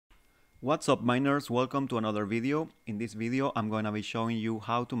What's up, miners? Welcome to another video. In this video I'm going to be showing you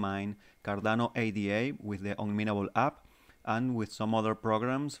how to mine Cardano ADA with the Unminable app and with some other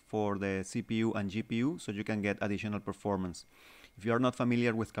programs for the CPU and GPU so you can get additional performance. If you are not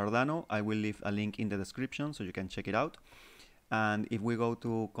familiar with Cardano, I will leave a link in the description so you can check it out. And if we go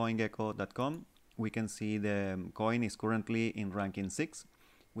to coingecko.com, we can see the coin is currently in ranking 6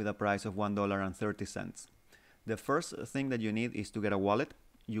 with a price of $1.30. The first thing that you need is to get a wallet.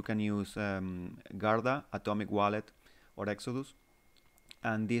 You can use Guarda, Atomic Wallet, or Exodus,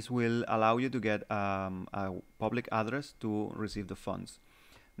 and this will allow you to get a public address to receive the funds.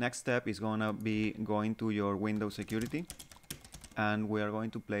 Next step is going to be going to your Windows security, and we are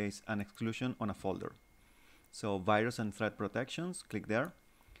going to place an exclusion on a folder. So virus and threat protections, click there,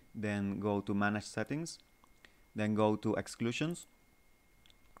 then go to manage settings, then go to exclusions.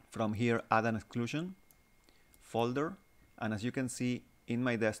 From here, add an exclusion, folder, and as you can see, in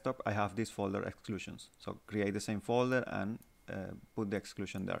my desktop, I have this folder exclusions. So create the same folder and put the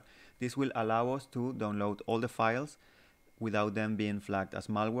exclusion there. This will allow us to download all the files without them being flagged as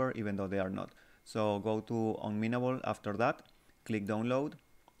malware, even though they are not. So go to Unminable after that, click download,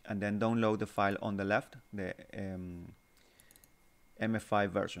 and then download the file on the left, the MF5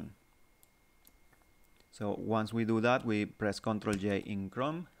 version. So once we do that, we press Ctrl J in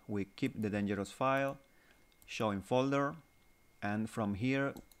Chrome, we keep the dangerous file, show in folder, and from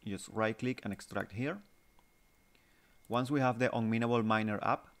here just right click and extract here. Once we have the Unminable Miner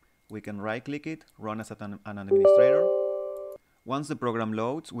app, we can right click it, run as an administrator. Once the program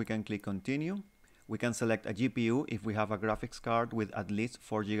loads, we can click continue. We can select a GPU if we have a graphics card with at least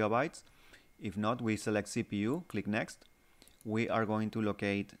 4 GB. If not, we select CPU, click next. We are going to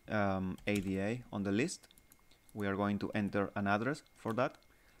locate ADA on the list. We are going to enter an address for that,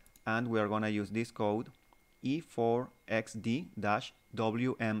 and we are going to use this code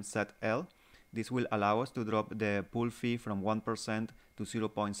E4XD-WMZL. This will allow us to drop the pool fee from 1% to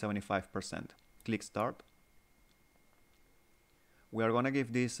 0.75%. Click start. We are going to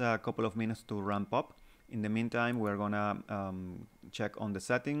give this a couple of minutes to ramp up. In the meantime, we are going to check on the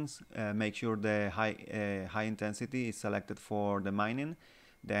settings, make sure the high intensity is selected for the mining.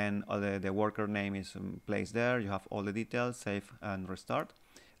 Then the worker name is placed there. You have all the details, save and restart.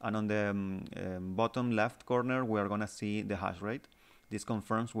 And on the bottom left corner, we are going to see the hash rate. This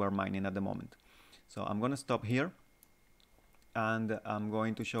confirms we're mining at the moment. So I'm going to stop here, and I'm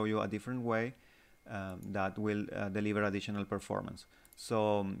going to show you a different way that will deliver additional performance.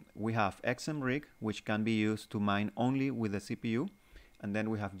 So we have XMRig, which can be used to mine only with the CPU, and then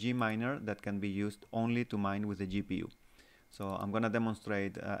we have Gminer that can be used only to mine with the GPU. So I'm going to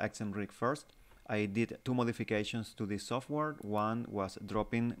demonstrate XMRig first. I did 2 modifications to this software. One was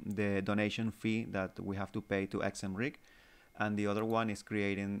dropping the donation fee that we have to pay to XMRig, and the other one is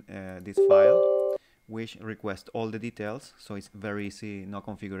creating this file which requests all the details. So it's very easy, no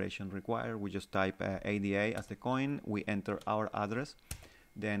configuration required. We just type ADA as the coin, we enter our address,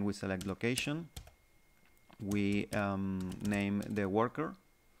 then we select location, we name the worker,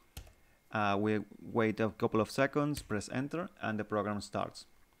 we wait a couple of seconds, press enter, and the program starts.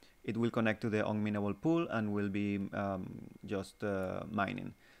 It will connect to the Unminable pool and will be just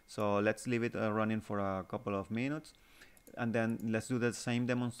mining. So let's leave it running for a couple of minutes, and then let's do the same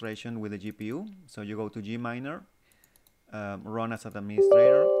demonstration with the GPU. So you go to Gminer, run as an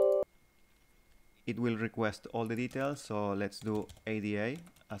administrator. It will request all the details, so let's do ADA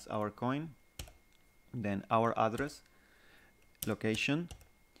as our coin, then our address, location.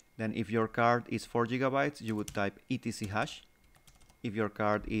 Then if your card is 4 GB, you would type etc hash. If your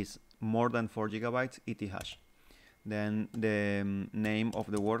card is more than 4 GB, ET hash. Then the name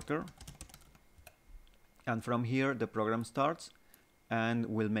of the worker. And from here, the program starts and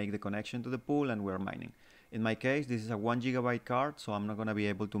will make the connection to the pool, and we're mining. In my case, this is a 1 GB card, so I'm not going to be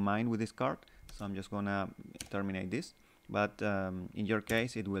able to mine with this card. So I'm just going to terminate this. But in your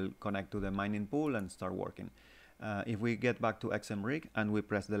case, it will connect to the mining pool and start working. If we get back to XMRig and we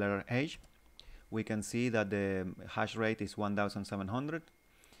press the letter H, we can see that the hash rate is 1700.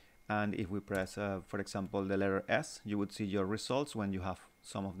 And if we press, for example, the letter S, you would see your results when you have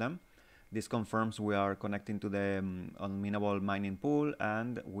some of them. This confirms we are connecting to the Unminable mining pool,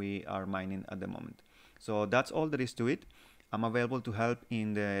 and we are mining at the moment. So that's all there is to it. I'm available to help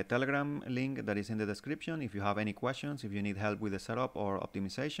in the Telegram link that is in the description. If you have any questions, if you need help with the setup or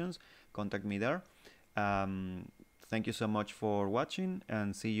optimizations, contact me there. Thank you so much for watching,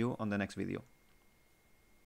 and see you on the next video.